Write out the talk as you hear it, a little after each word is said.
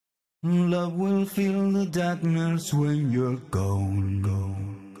Love will fill the darkness when you're gone.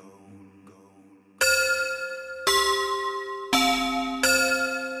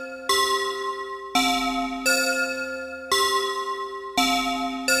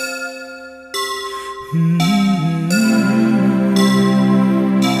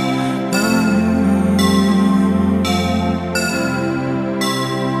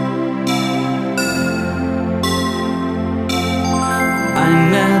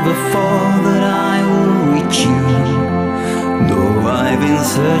 Thought that I will reach you, though I've been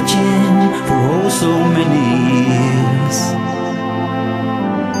searching for oh so many years.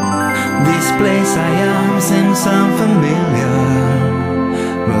 This place I am seems unfamiliar,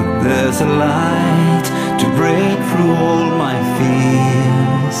 but there's a light to break through all my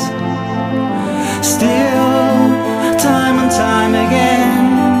fears. Still, time and time again,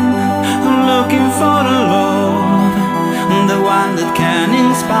 I'm looking for the love, the one that can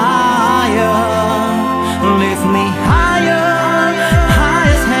inspire, lift me higher, high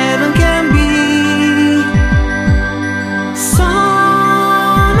as heaven can be.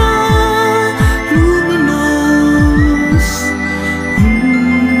 Sono Luminus.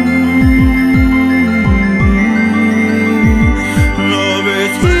 Love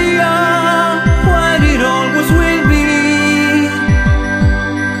is here, where it always will be.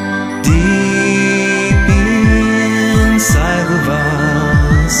 Deep inside of us.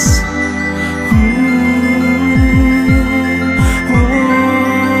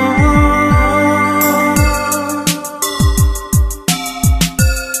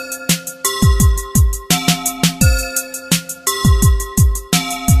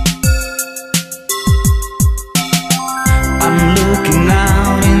 I'm looking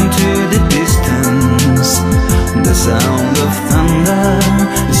out into the distance. The sound of thunder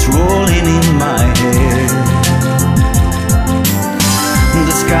is rolling in my head.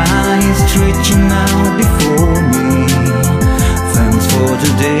 The sky is stretching out before me. Thanks for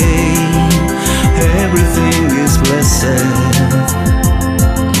today, everything is blessed.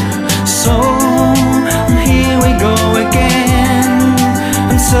 So here we go again.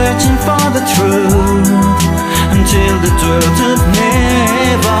 I'm searching for the truth until the 12th of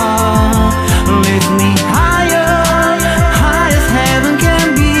never. Lift me higher, high as heaven can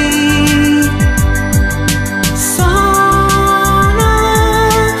be. Sono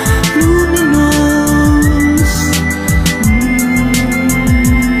Luminus.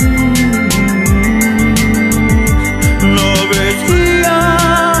 Love is here,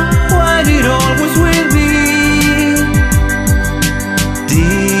 where it always will be.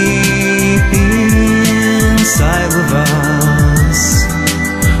 Deep inside of us.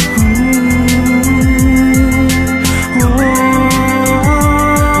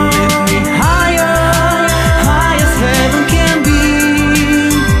 Lift me higher, high as heaven can be.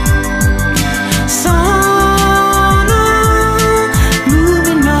 Sono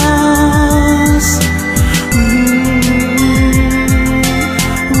Luminus.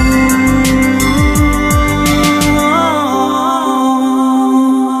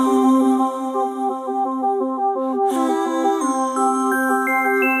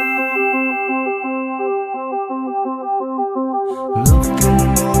 Love can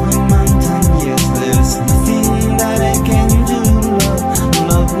move a mountain, yes, there's nothing that I can do.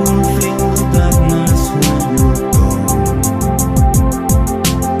 Love will fill the darkness when you're gone.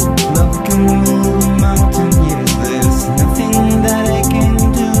 Love can move a mountain, yes, there's nothing that I can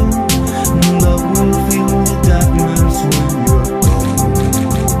do. Love will fill the darkness when you're gone.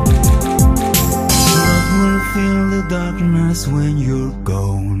 Love will fill the darkness when you're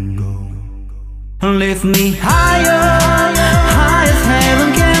gone. Lift me high.